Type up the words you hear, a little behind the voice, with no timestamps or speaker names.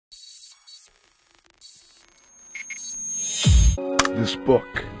This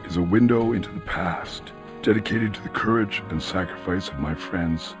book is a window into the past, dedicated to the courage and sacrifice of my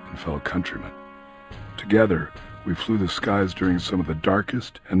friends and fellow countrymen. Together, we flew the skies during some of the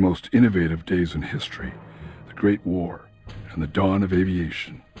darkest and most innovative days in history, the Great War and the dawn of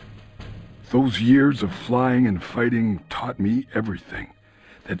aviation. Those years of flying and fighting taught me everything,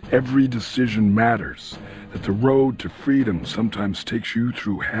 that every decision matters, that the road to freedom sometimes takes you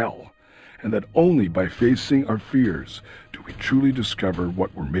through hell, and that only by facing our fears do we truly discover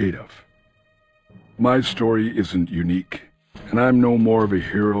what we're made of. My story isn't unique, and I'm no more of a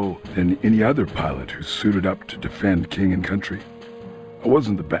hero than any other pilot who suited up to defend king and country. I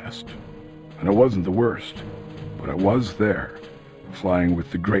wasn't the best, and I wasn't the worst, but I was there, flying with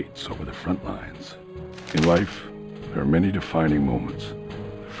the greats over the front lines. In life, there are many defining moments.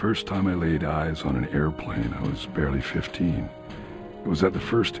 The first time I laid eyes on an airplane, I was barely 15. It was at the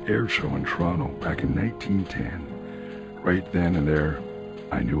first air show in Toronto back in 1910. Right then and there,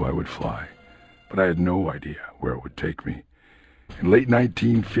 I knew I would fly, but I had no idea where it would take me. In late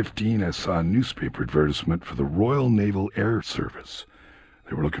 1915, I saw a newspaper advertisement for the Royal Naval Air Service.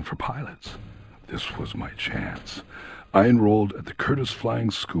 They were looking for pilots. This was my chance. I enrolled at the Curtis Flying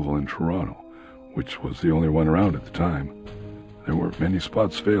School in Toronto, which was the only one around at the time. There weren't many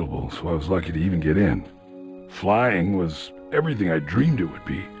spots available, so I was lucky to even get in. Flying was everything I dreamed it would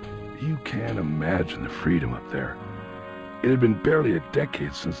be. You can't imagine the freedom up there. It had been barely a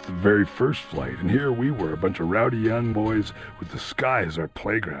decade since the very first flight, and here we were, a bunch of rowdy young boys with the sky as our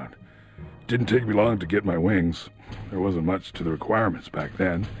playground. It didn't take me long to get my wings. There wasn't much to the requirements back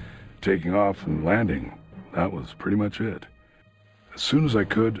then. Taking off and landing, that was pretty much it. As soon as I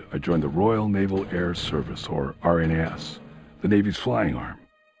could, I joined the Royal Naval Air Service, or RNAS, the Navy's flying arm.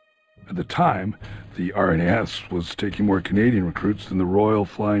 At the time, the RNAS was taking more Canadian recruits than the Royal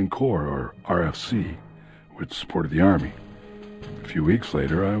Flying Corps, or RFC, which supported the Army. A few weeks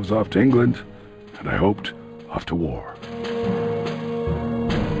later, I was off to England, and I hoped, off to war.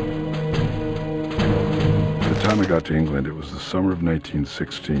 By the time I got to England, it was the summer of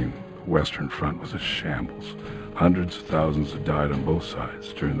 1916. The Western Front was a shambles. Hundreds of thousands had died on both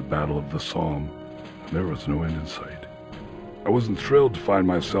sides during the Battle of the Somme, and there was no end in sight. I wasn't thrilled to find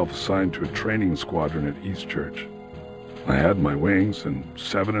myself assigned to a training squadron at Eastchurch. I had my wings and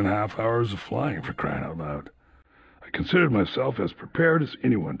 7.5 hours of flying, for crying out loud. I considered myself as prepared as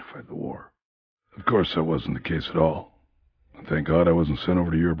anyone to fight the war. Of course, that wasn't the case at all. And thank God I wasn't sent over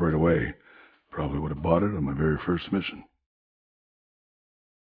to Europe right away. Probably would have bought it on my very first mission.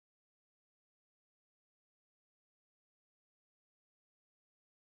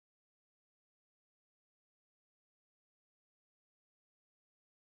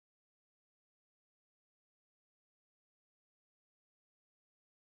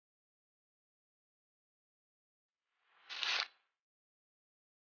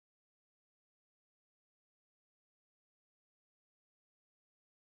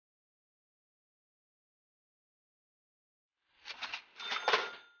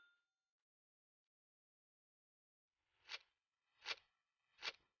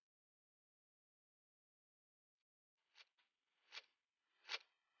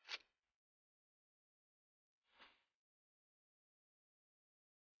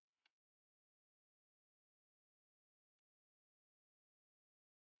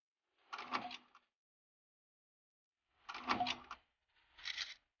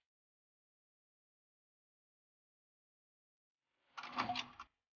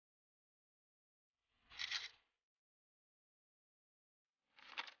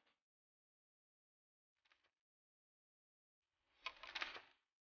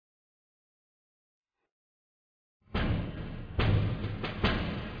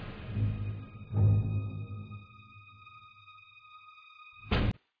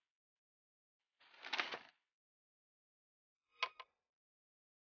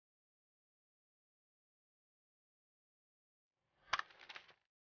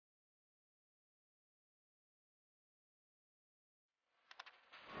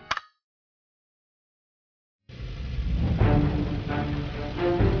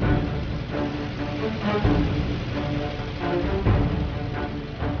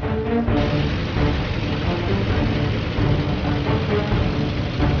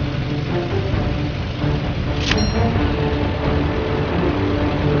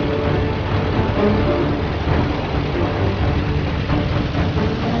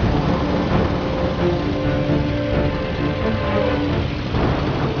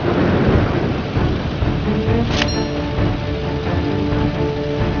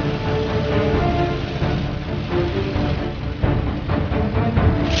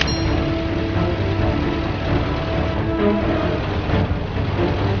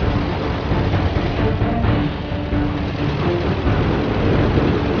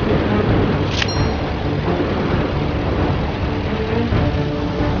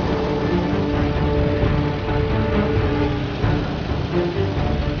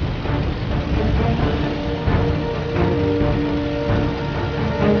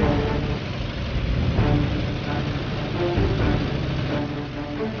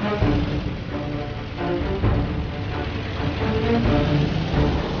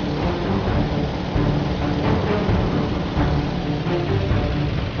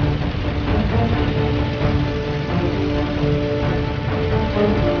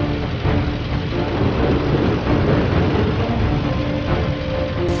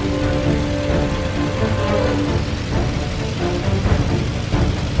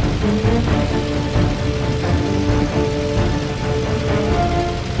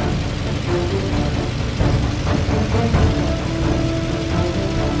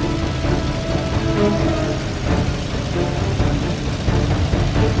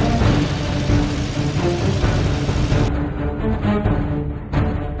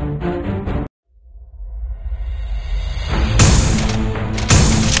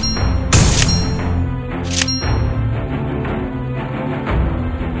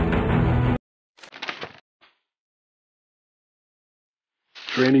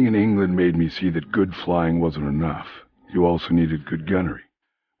 Training in England made me see that good flying wasn't enough. You also needed good gunnery.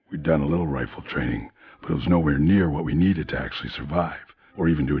 We'd done a little rifle training, but it was nowhere near what we needed to actually survive, or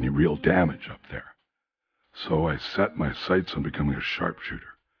even do any real damage up there. So I set my sights on becoming a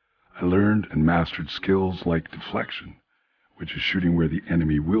sharpshooter. I learned and mastered skills like deflection, which is shooting where the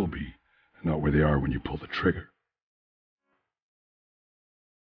enemy will be, and not where they are when you pull the trigger.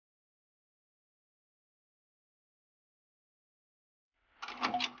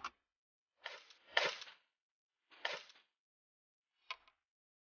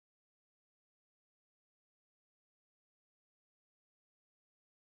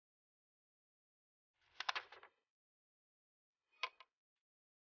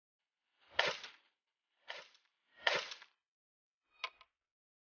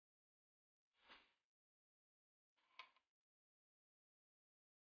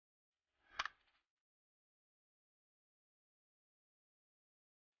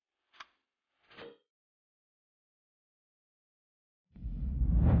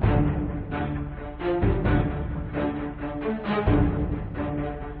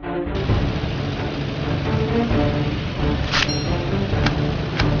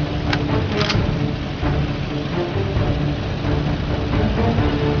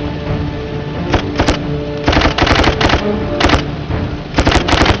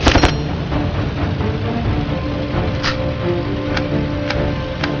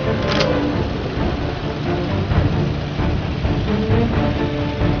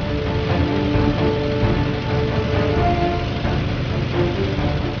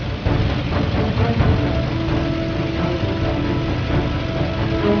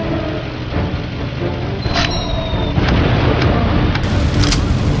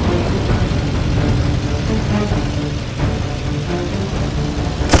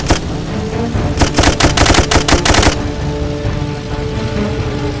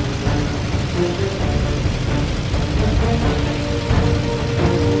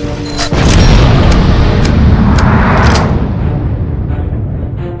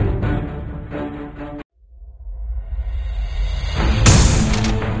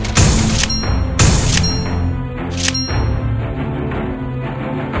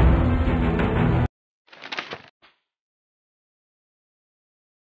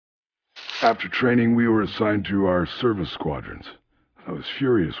 After training, we were assigned to our service squadrons. I was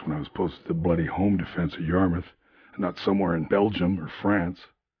furious when I was posted to bloody home defense at Yarmouth, and not somewhere in Belgium or France.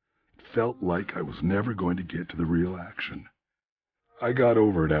 It felt like I was never going to get to the real action. I got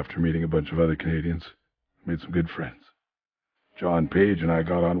over it after meeting a bunch of other Canadians. Made some good friends. John Page and I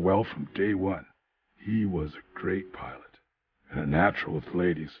got on well from day one. He was a great pilot, and a natural with the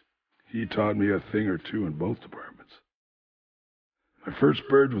ladies. He taught me a thing or two in both departments. My first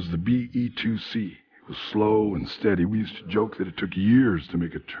bird was the BE-2C. It was slow and steady. We used to joke that it took years to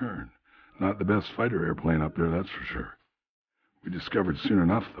make a turn. Not the best fighter airplane up there, that's for sure. We discovered soon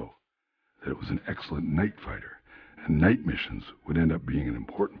enough, though, that it was an excellent night fighter, and night missions would end up being an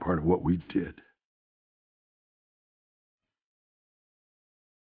important part of what we did.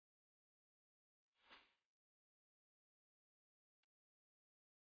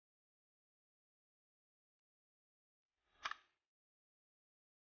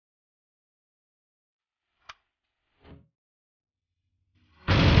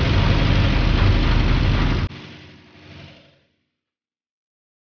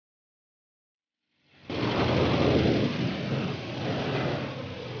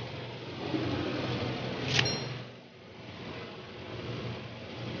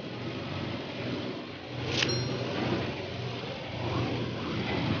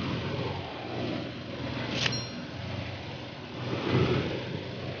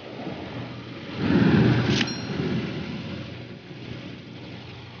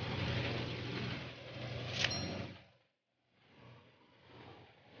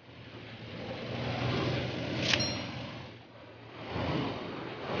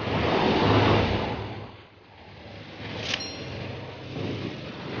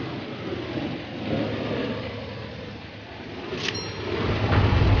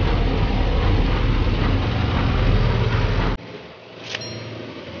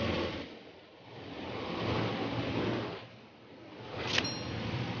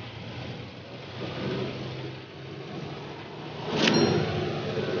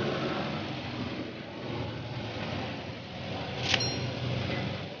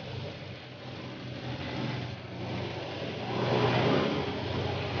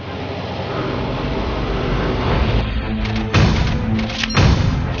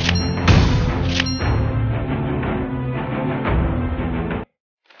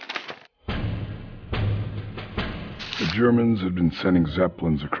 Germans had been sending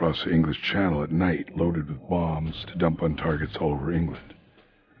Zeppelins across the English Channel at night loaded with bombs to dump on targets all over England.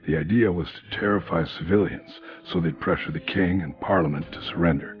 The idea was to terrify civilians so they'd pressure the King and Parliament to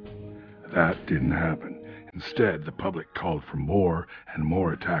surrender. That didn't happen. Instead, the public called for more and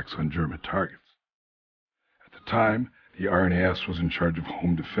more attacks on German targets. At the time, the RNAS was in charge of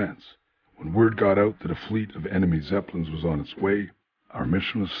home defense. When word got out that a fleet of enemy Zeppelins was on its way, our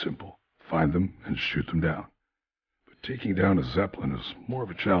mission was simple: find them and shoot them down. But taking down a Zeppelin is more of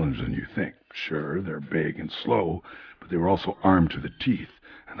a challenge than you think. Sure, they're big and slow, but they were also armed to the teeth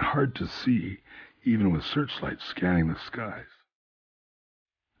and hard to see, even with searchlights scanning the skies.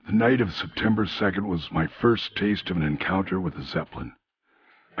 The night of September 2nd was my first taste of an encounter with a Zeppelin.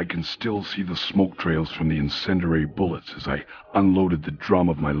 I can still see the smoke trails from the incendiary bullets as I unloaded the drum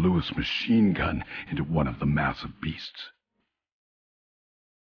of my Lewis machine gun into one of the massive beasts.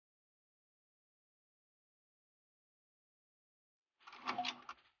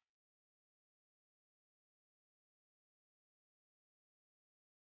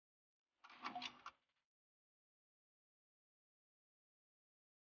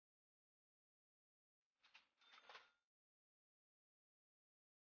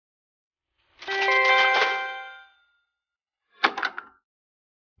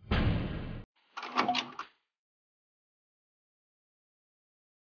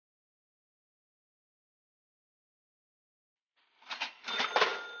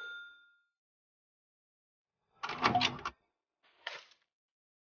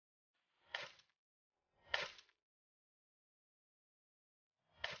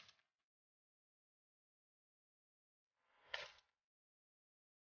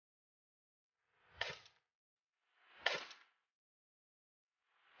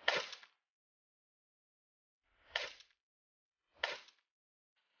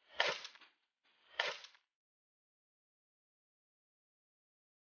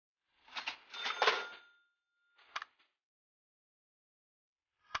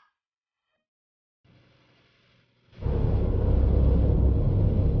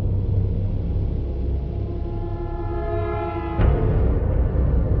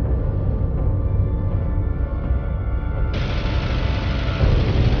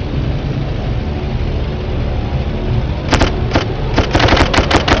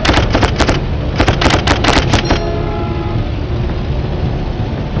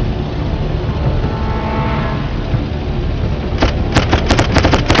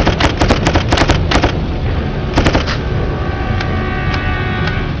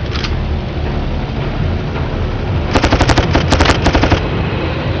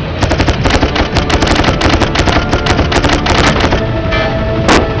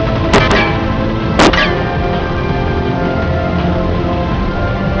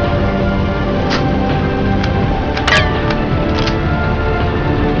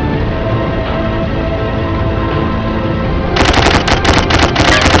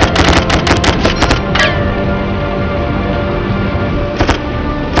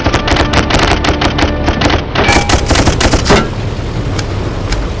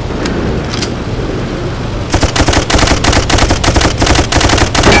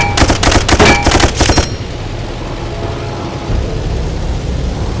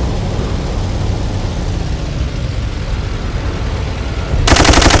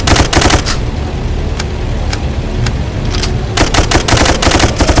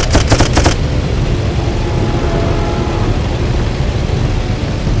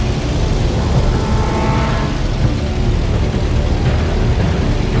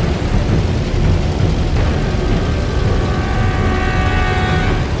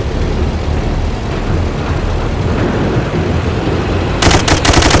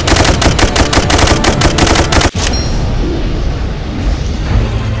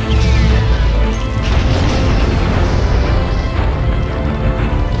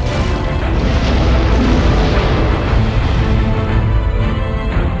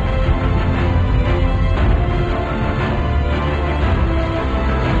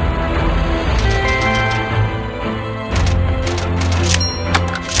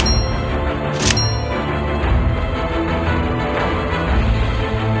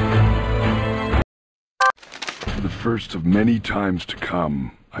 first of many times to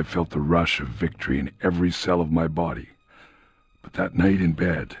come, I felt the rush of victory in every cell of my body. But that night in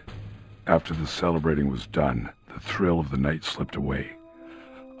bed, after the celebrating was done, the thrill of the night slipped away.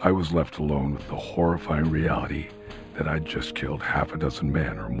 I was left alone with the horrifying reality that I'd just killed half a dozen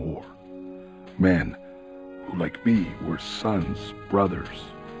men or more. Men who, like me, were sons, brothers,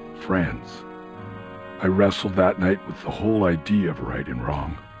 friends. I wrestled that night with the whole idea of right and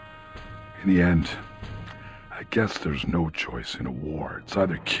wrong. In the end, I I guess there's no choice in a war. It's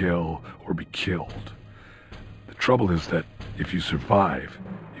either kill or be killed. The trouble is that if you survive,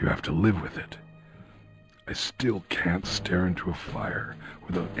 you have to live with it. I still can't stare into a fire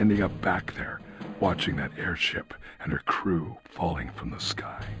without ending up back there, watching that airship and her crew falling from the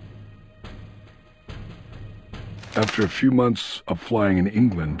sky. After a few months of flying in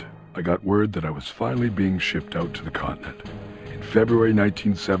England, I got word that I was finally being shipped out to the continent. In February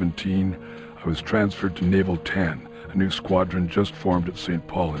 1917, I was transferred to Naval 10, a new squadron just formed at St.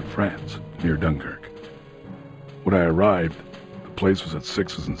 Paul in France, near Dunkirk. When I arrived, the place was at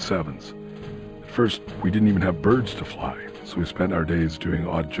 6s and 7s. At first, we didn't even have birds to fly, so we spent our days doing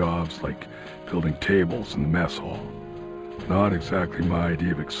odd jobs like building tables in the mess hall. Not exactly my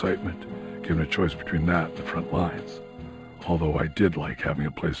idea of excitement, given a choice between that and the front lines, although I did like having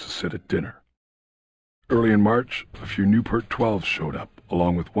a place to sit at dinner. Early in March, a few Nieuport 12s showed up,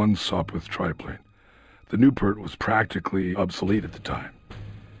 along with one Sopwith triplane. The Nieuport was practically obsolete at the time.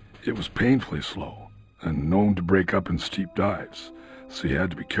 It was painfully slow, and known to break up in steep dives, so you had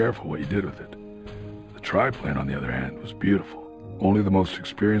to be careful what you did with it. The triplane, on the other hand, was beautiful. Only the most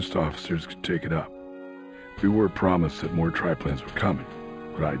experienced officers could take it up. We were promised that more triplanes were coming,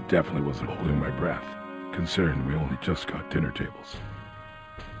 but I definitely wasn't holding my breath, considering we only just got dinner tables.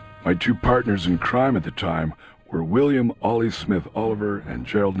 My two partners in crime at the time were William Ollie Smith Oliver and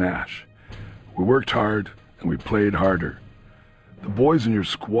Gerald Nash. We worked hard and we played harder. The boys in your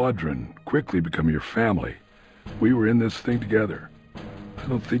squadron quickly become your family. We were in this thing together. I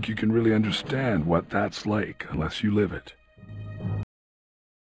don't think you can really understand what that's like unless you live it.